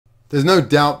There's no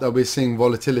doubt that we're seeing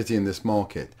volatility in this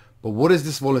market, but what does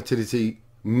this volatility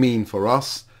mean for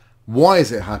us? Why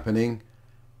is it happening?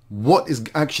 What is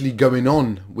actually going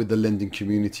on with the lending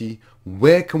community?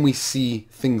 Where can we see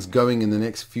things going in the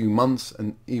next few months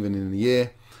and even in a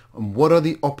year? And what are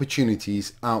the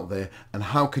opportunities out there, and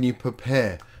how can you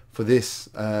prepare for this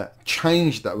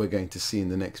change that we're going to see in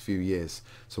the next few years?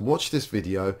 So watch this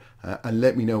video and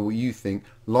let me know what you think.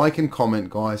 Like and comment,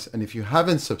 guys, and if you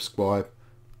haven't subscribed,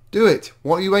 do it.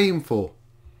 What are you waiting for?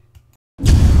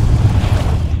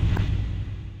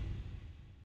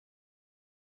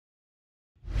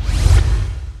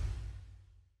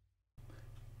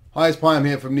 Hi, it's Payam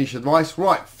here from Niche Advice.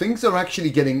 Right, things are actually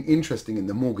getting interesting in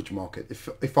the mortgage market,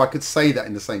 if I could say that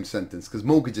in the same sentence, because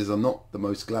mortgages are not the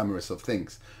most glamorous of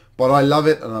things. But I love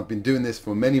it, and I've been doing this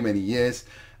for many, many years,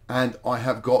 and I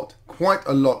have got quite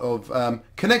a lot of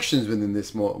connections within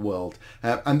this world.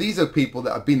 And these are people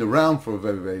that have been around for a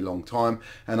very, very long time,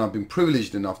 and I've been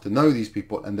privileged enough to know these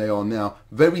people, and they are now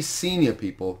very senior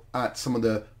people at some of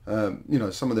the,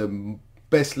 some of the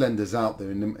best lenders out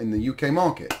there in the UK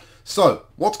market. So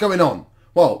what's going on?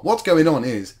 Well, what's going on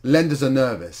is lenders are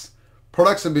nervous.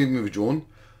 Products are being withdrawn,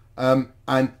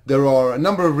 and there are a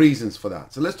number of reasons for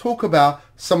that. So let's talk about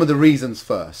some of the reasons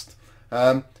first.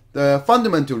 The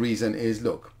fundamental reason is,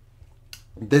 look,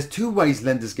 there's two ways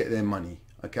lenders get their money,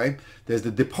 okay? There's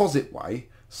the deposit way,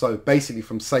 so basically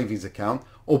from savings account,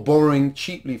 or borrowing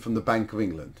cheaply from the Bank of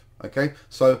England. Okay,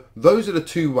 so those are the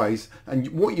two ways, and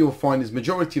what you'll find is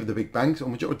majority of the big banks, or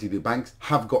majority of the banks,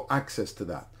 have got access to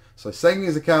that. So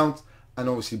savings account, and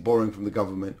obviously borrowing from the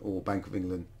government or Bank of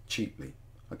England cheaply.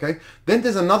 Okay, then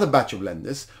there's another batch of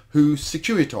lenders who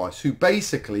securitize, who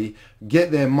basically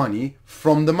get their money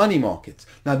from the money markets.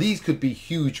 Now these could be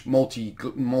huge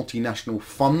multinational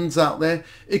funds out there.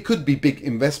 It could be big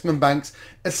investment banks.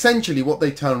 Essentially what they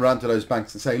turn around to those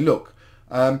banks and say, look,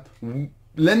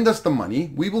 lend us the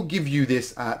money. We will give you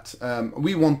this at,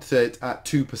 we want it at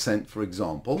 2%, for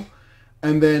example.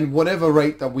 And then whatever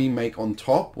rate that we make on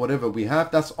top, whatever we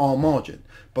have, that's our margin.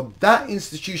 But that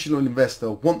institutional investor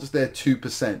wants their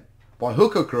 2%. By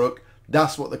hook or crook,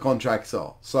 that's what the contracts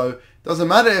are. So it doesn't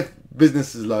matter if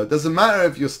business is low, doesn't matter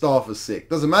if your staff is sick,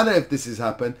 doesn't matter if this has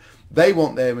happened, they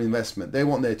want their investment, they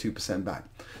want their 2% back.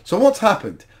 So what's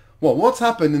happened? Well, what's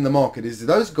happened in the market is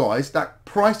those guys, that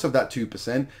price of that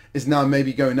 2% is now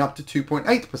maybe going up to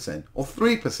 2.8% or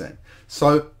 3%.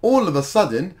 So all of a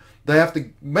sudden, they have to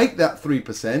make that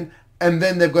 3%, and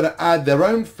then they've got to add their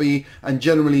own fee, and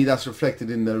generally that's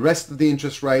reflected in the rest of the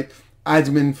interest rate,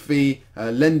 admin fee,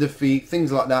 lender fee,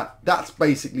 things like that. That's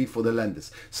basically for the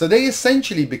lenders. So they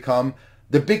essentially become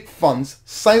the big funds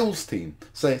sales team.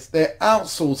 So it's their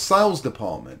outsourced sales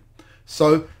department.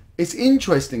 So it's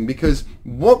interesting because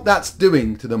what that's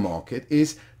doing to the market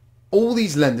is all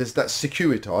these lenders that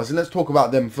securitize, and let's talk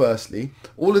about them firstly,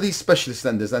 all of these specialist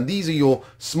lenders, and these are your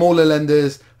smaller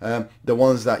lenders, the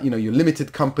ones that, your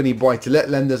limited company buy-to-let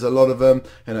lenders, a lot of them,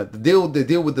 and they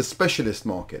deal with the specialist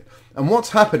market. And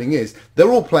what's happening is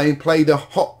they're all play the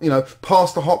hot,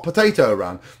 pass the hot potato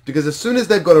around, because as soon as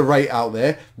they've got a rate out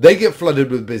there, they get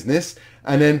flooded with business,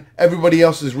 and then everybody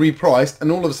else is repriced, and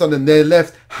all of a sudden they're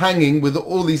left hanging with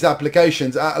all these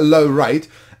applications at a low rate,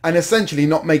 and essentially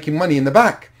not making money in the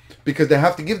back, because they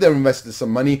have to give their investors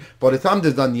some money. By the time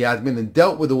they've done the admin and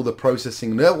dealt with all the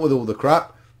processing, dealt with all the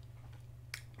crap,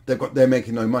 they're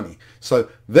making no money. So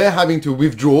they're having to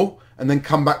withdraw and then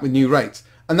come back with new rates.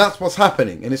 And that's what's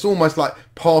happening. And it's almost like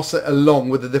pass it along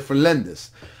with the different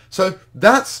lenders. So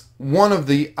that's one of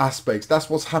the aspects. That's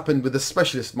what's happened with the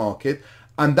specialist market.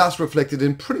 And that's reflected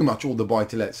in pretty much all the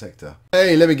buy-to-let sector.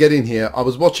 Hey, let me get in here. I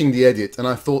was watching the edit and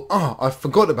I thought, I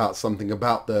forgot about something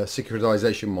about the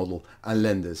securitization model and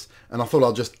lenders. And I thought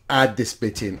I'll just add this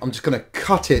bit in. I'm just going to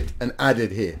cut it and add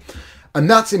it here. And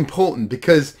that's important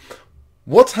because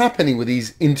what's happening with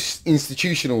these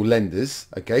institutional lenders,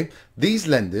 okay, these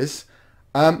lenders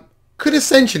could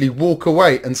essentially walk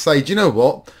away and say, do you know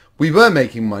what? We were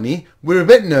making money. We're a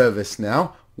bit nervous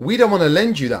now. We don't want to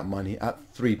lend you that money at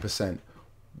 3%.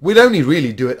 We'd only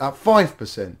really do it at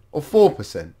 5% or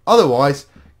 4%. Otherwise,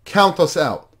 count us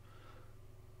out.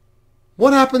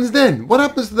 What happens then? What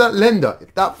happens to that lender?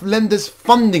 That lender's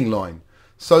funding line.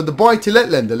 So the buy-to-let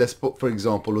lender, let's put for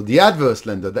example, or the adverse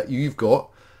lender that you've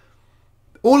got,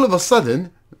 all of a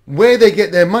sudden, where they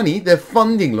get their money, their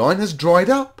funding line has dried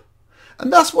up.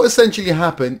 And that's what essentially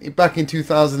happened back in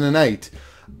 2008.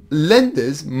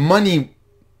 Lenders' money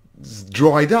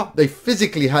dried up. They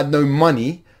physically had no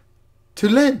money to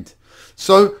lend.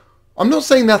 So I'm not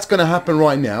saying that's going to happen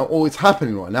right now, or it's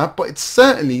happening right now, but it's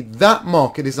certainly that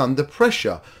market is under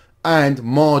pressure. and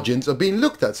margins are being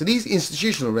looked at. So these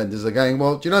institutional lenders are going,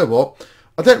 well, do you know what?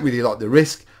 I don't really like the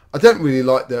risk. I don't really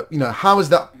like the, how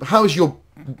is your,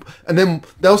 and then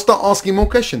they'll start asking more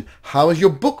questions. How has your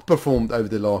book performed over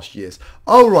the last years?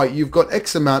 Oh, right, you've got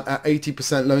X amount at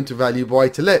 80% loan to value buy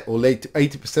to let, or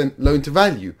 80% loan to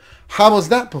value. How has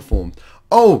that performed?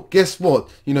 Oh, guess what?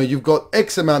 You've got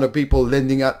X amount of people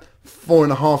lending at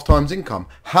 4.5 times income.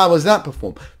 How has that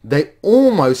performed? They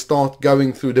almost start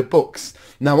going through the books.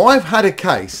 Now, I've had a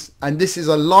case, and this is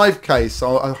a live case,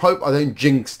 so I hope I don't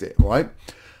jinx it, right?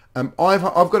 I've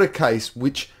got a case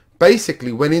which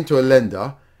basically went into a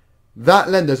lender. That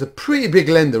lender is a pretty big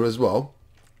lender as well,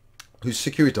 who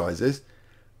securitizes.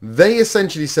 They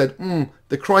essentially said,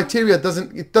 the criteria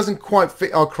doesn't quite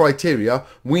fit our criteria.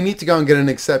 We need to go and get an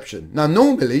exception. Now,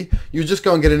 normally you just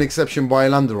go and get an exception by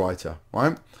an underwriter,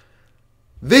 right?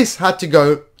 This had to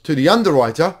go to the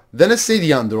underwriter, then a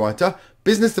CD underwriter.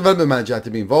 Business development manager had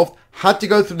to be involved, had to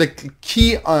go through the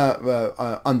key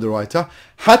underwriter,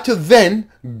 had to then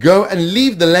go and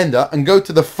leave the lender and go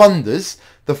to the funders.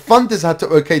 The funders had to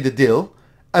okay the deal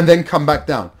and then come back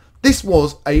down. This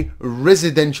was a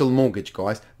residential mortgage,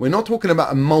 guys. We're not talking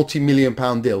about a multi-million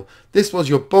pound deal. This was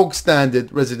your bog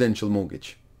standard residential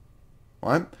mortgage,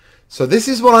 right? So this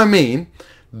is what I mean.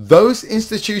 Those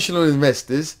institutional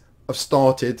investors have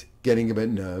started getting a bit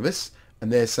nervous,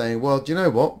 and they're saying, well, do you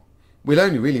know what? We'll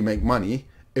only really make money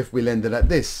if we lend it at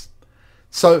this.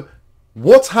 So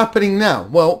what's happening now?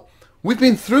 Well, we've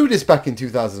been through this back in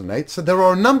 2008. So there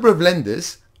are a number of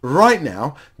lenders right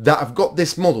now that have got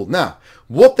this model. Now,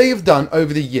 what they have done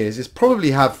over the years is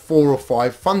probably have 4 or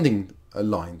 5 funding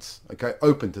lines, okay,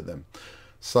 open to them.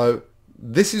 So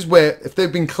this is where, if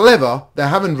they've been clever, they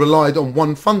haven't relied on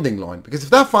one funding line. Because if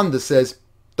that funder says,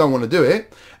 don't want to do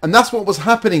it, and that's what was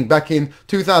happening back in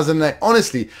 2008.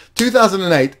 Honestly,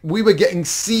 2008, we were getting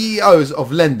CEOs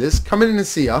of lenders coming in and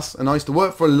see us, and I used to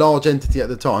work for a large entity at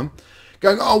the time,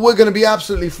 going, oh, we're going to be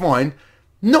absolutely fine,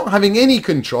 not having any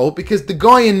control, because the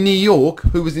guy in New York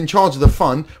who was in charge of the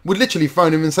fund would literally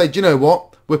phone him and say, do you know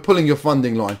what, we're pulling your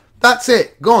funding line. That's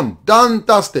it, gone, done,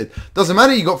 dusted. Doesn't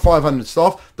matter you got 500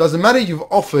 staff, doesn't matter you've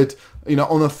offered,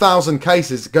 on 1,000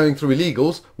 cases going through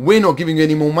illegals, we're not giving you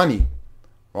any more money.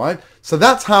 Right, so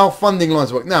that's how funding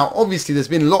lines work. Now, obviously, there's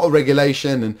been a lot of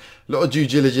regulation and a lot of due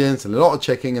diligence and a lot of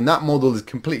checking, and that model is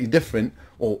completely different,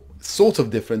 or sort of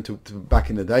different to back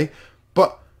in the day.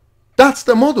 But that's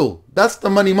the model. That's the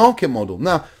money market model.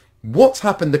 Now, what's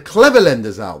happened? The clever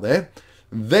lenders out there,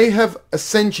 they have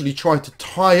essentially tried to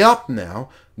tie up now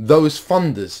those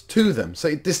funders to them.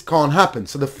 So this can't happen.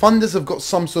 So the funders have got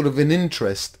some sort of an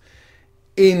interest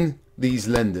in these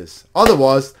lenders.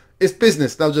 Otherwise, it's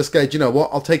business. They'll just go, do you know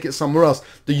what, I'll take it somewhere else.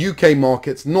 The UK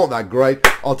market's not that great.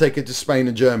 I'll take it to Spain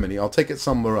and Germany. I'll take it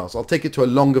somewhere else. I'll take it to a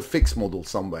longer fixed model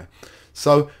somewhere.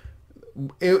 So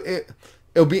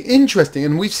it'll be interesting.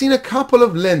 And we've seen a couple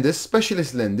of lenders,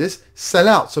 specialist lenders, sell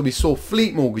out. So we saw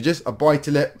Fleet Mortgages, a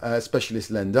buy-to-let specialist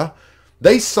lender.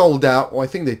 They sold out, or I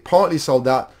think they partly sold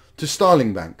out to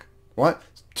Starling Bank, right,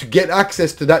 to get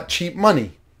access to that cheap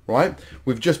money. Right,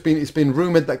 it's been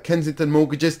rumored that Kensington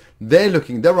Mortgages,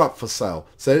 they're up for sale.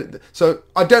 So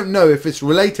I don't know if it's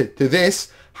related to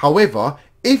this. However,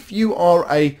 if you are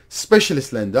a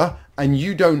specialist lender and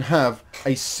you don't have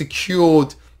a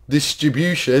secured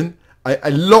distribution,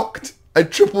 a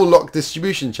triple locked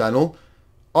distribution channel,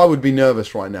 I would be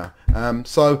nervous right now.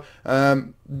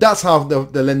 That's how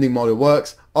the lending model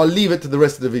works. I'll leave it to the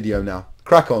rest of the video now.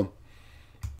 Crack on.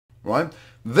 Right.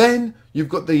 Then you've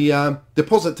got the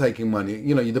deposit taking money,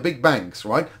 the big banks,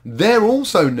 right? They're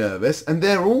also nervous, and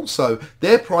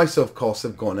their price of costs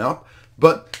have gone up,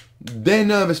 but they're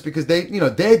nervous because they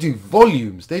do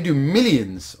volumes, they do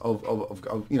millions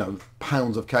of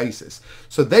pounds of cases.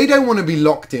 So they don't want to be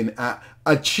locked in at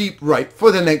a cheap rate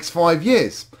for the next 5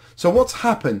 years. So what's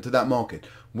happened to that market?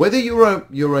 Whether you're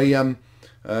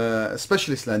a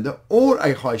specialist lender or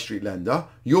a high street lender,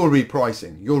 you're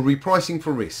repricing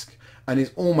for risk. And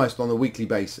it's almost on a weekly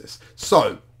basis.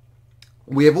 So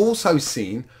we have also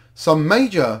seen some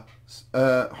major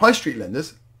high street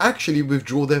lenders actually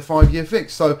withdraw their 5-year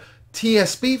fix. So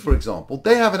TSB, for example,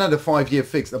 they haven't had a 5-year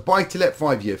fix, a buy-to-let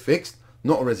 5-year fixed,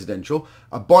 not a residential,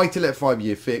 a buy-to-let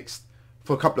 5-year fixed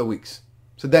for a couple of weeks.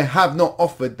 So they have not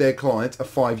offered their clients a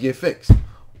 5-year fix.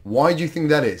 Why do you think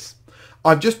that is?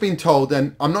 I've just been told,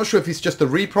 and I'm not sure if it's just a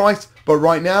reprice, but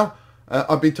right now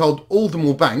I've been told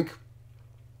Aldermore Bank,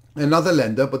 another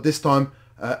lender, but this time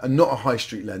not a high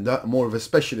street lender, more of a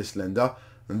specialist lender,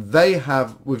 they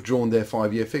have withdrawn their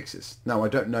 5-year fixes. Now, I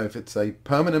don't know if it's a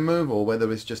permanent move or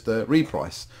whether it's just a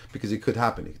reprice, because it could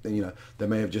happen. They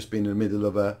may have just been in the middle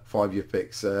of a 5-year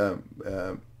fix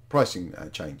pricing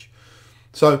change.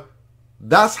 So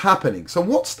that's happening. So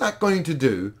what's that going to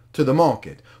do to the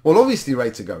market? Well, obviously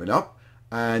rates are going up,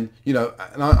 and you know,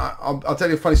 and I'll tell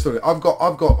you a funny story. I've got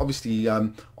obviously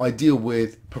I deal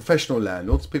with professional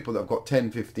landlords, people that have got 10,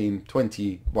 15,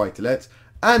 20 buy-to-lets,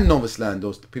 and novice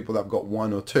landlords, the people that have got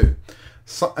 1 or 2.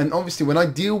 So, and obviously when I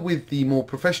deal with the more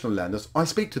professional landlords, I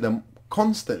speak to them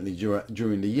constantly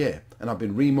during the year, and I've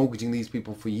been remortgaging these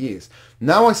people for years.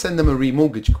 Now I send them a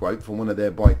remortgage quote for one of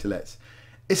their buy-to-lets.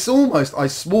 It's almost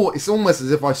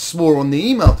as if I swore on the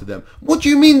email to them. What do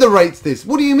you mean the rate's this?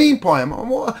 What do you mean,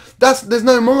 Payam? There's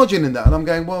no margin in that. And I'm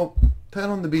going, well, turn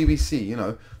on the BBC, you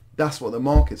know, that's what the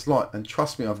market's like. And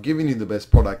trust me, I've given you the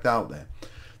best product out there.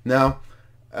 Now,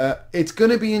 it's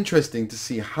going to be interesting to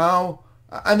see how,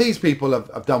 and these people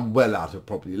have done well out of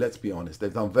property, let's be honest.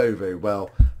 They've done very, very well.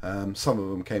 Some of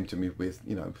them came to me with,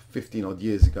 you know, 15 odd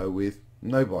years ago with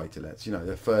no buy-to-lets, you know,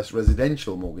 their first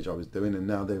residential mortgage I was doing, and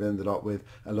now they've ended up with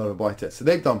a lot of buy-to-lets. So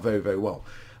they've done very, very well.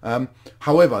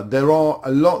 However, there are a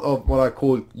lot of what I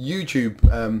call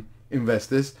YouTube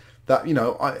investors that, you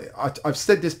know, I've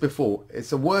said this before,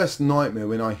 it's a worst nightmare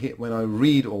when I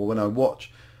read or when I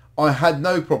watch. I had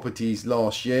no properties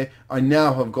last year. I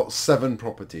now have got 7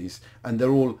 properties, and they're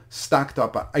all stacked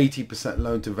up at 80%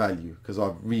 loan to value because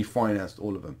I've refinanced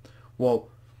all of them. Well,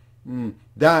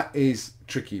 that is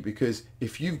tricky, because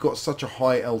if you've got such a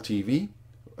high LTV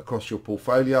across your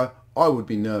portfolio, I would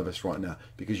be nervous right now,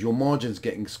 because your margin's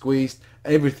getting squeezed.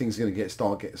 Everything's going to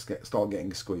start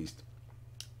getting squeezed.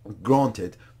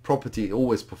 Granted, property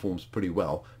always performs pretty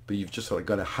well, but you've just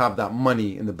got to have that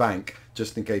money in the bank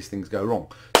just in case things go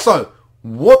wrong. So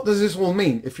what does this all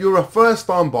mean? If you're a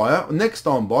first-time buyer, a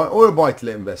next-time buyer, or a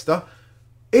buy-to-let investor,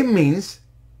 it means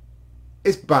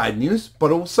it's bad news, but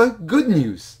also good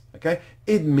news. Okay,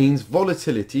 it means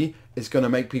volatility is going to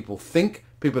make people think.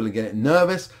 People are getting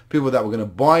nervous. People that were going to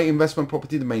buy investment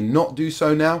property, they may not do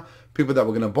so now. People that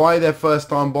were going to buy their first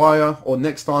time buyer or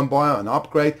next time buyer and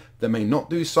upgrade, they may not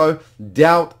do so.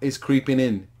 Doubt is creeping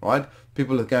in, right?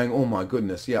 People are going, oh my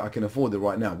goodness, yeah, I can afford it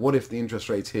right now. What if the interest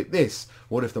rates hit this?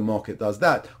 What if the market does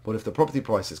that? What if the property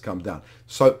prices come down?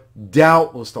 So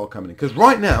doubt will start coming in. Because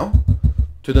right now,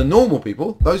 to the normal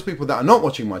people, those people that are not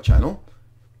watching my channel,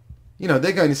 you know,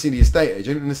 they're going to see the estate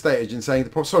agent, and the estate agent saying,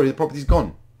 sorry, the property's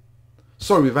gone.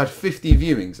 Sorry, we've had 50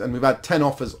 viewings and we've had 10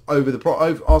 offers over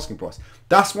the asking price.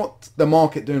 That's what the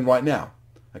market doing right now.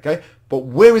 Okay, but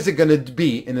where is it going to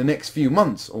be in the next few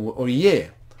months or a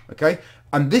year? Okay,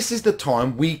 and this is the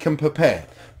time we can prepare,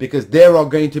 because there are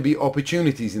going to be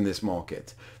opportunities in this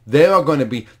market. There are going to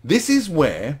be, this is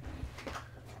where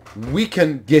we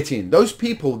can get in. Those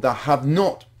people that have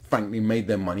not, frankly, made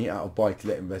their money out of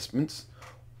buy-to-let investments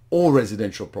or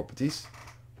residential properties,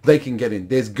 they can get in.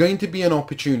 There's going to be an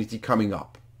opportunity coming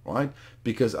up, right?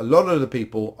 Because a lot of the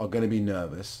people are going to be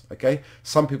nervous, okay?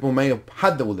 Some people may have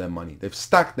had all their money. They've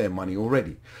stacked their money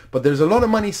already. But there's a lot of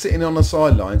money sitting on the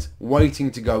sidelines waiting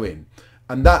to go in.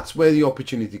 And that's where the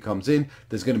opportunity comes in.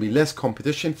 There's going to be less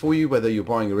competition for you, whether you're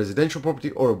buying a residential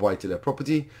property or a buy-to-let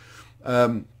property.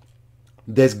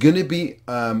 There's going to be,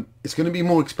 it's going to be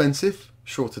more expensive,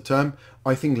 shorter term.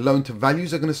 I think loan to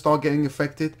values are going to start getting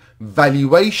affected.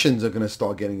 Valuations are going to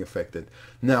start getting affected.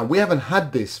 Now, we haven't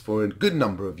had this for a good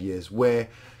number of years where,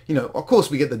 you know, of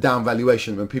course we get the down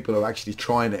valuation when people are actually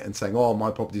trying it and saying, oh, my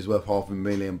property is worth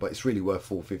 $500,000, but it's really worth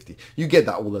 450. You get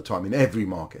that all the time in every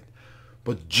market.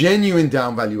 But genuine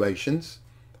down valuations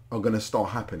are going to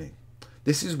start happening.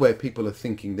 This is where people are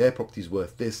thinking their property is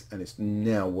worth this and it's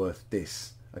now worth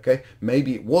this. Okay,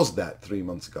 maybe it was that 3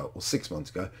 months ago or 6 months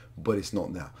ago, but it's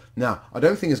not now. Now, I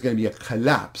don't think there's going to be a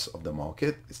collapse of the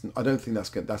market. I don't think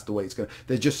that's the way it's going to.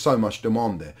 There's just so much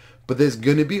demand there. But there's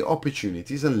going to be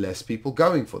opportunities and less people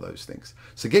going for those things.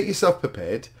 So get yourself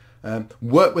prepared.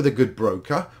 Work with a good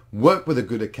broker, work with a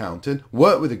good accountant,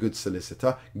 work with a good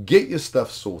solicitor, get your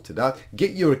stuff sorted out,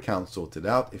 get your account sorted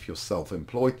out if you're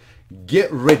self-employed,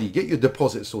 get ready, get your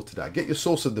deposit sorted out, get your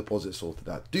source of deposit sorted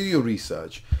out, do your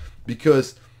research,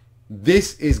 because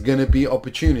this is going to be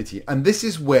opportunity. And this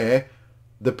is where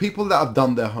the people that have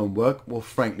done their homework will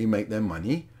frankly make their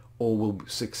money or will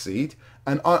succeed.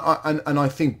 And I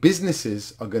think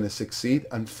businesses are going to succeed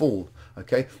and fall.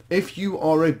 Okay, if you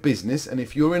are a business, and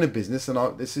if you're in a business,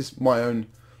 and this is my own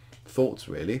thoughts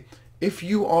really, if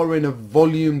you are in a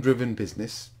volume driven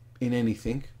business in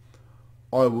anything,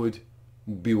 I would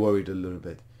be worried a little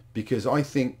bit, because I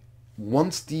think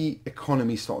once the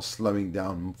economy starts slowing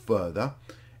down further,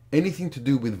 anything to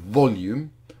do with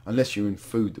volume, unless you're in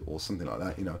food or something like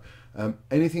that, you know,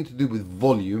 anything to do with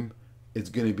volume is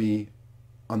going to be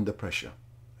under pressure.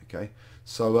 Okay,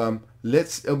 so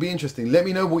it'll be interesting. Let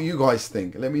me know what you guys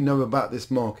think. Let me know about this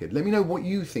market. Let me know what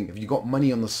you think. Have you got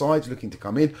money on the sides looking to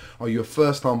come in? Are you a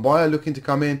first-time buyer looking to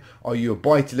come in? Are you a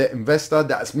buy-to-let investor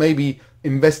that's maybe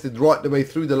invested right the way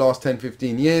through the last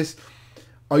 10-15 years?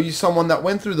 Are you someone that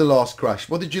went through the last crash?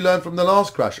 What did you learn from the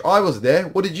last crash? I was there.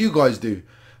 What did you guys do?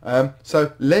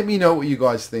 So let me know what you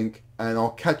guys think, and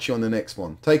I'll catch you on the next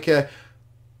one. Take care.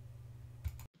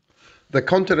 The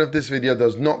content of this video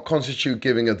does not constitute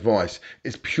giving advice.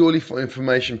 It's purely for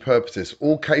information purposes.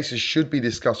 All cases should be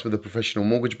discussed with a professional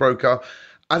mortgage broker.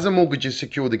 As a mortgage is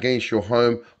secured against your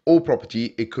home or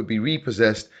property, it could be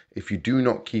repossessed if you do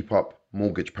not keep up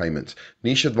mortgage payments.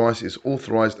 Niche advice is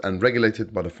authorized and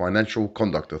regulated by the Financial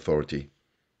Conduct Authority.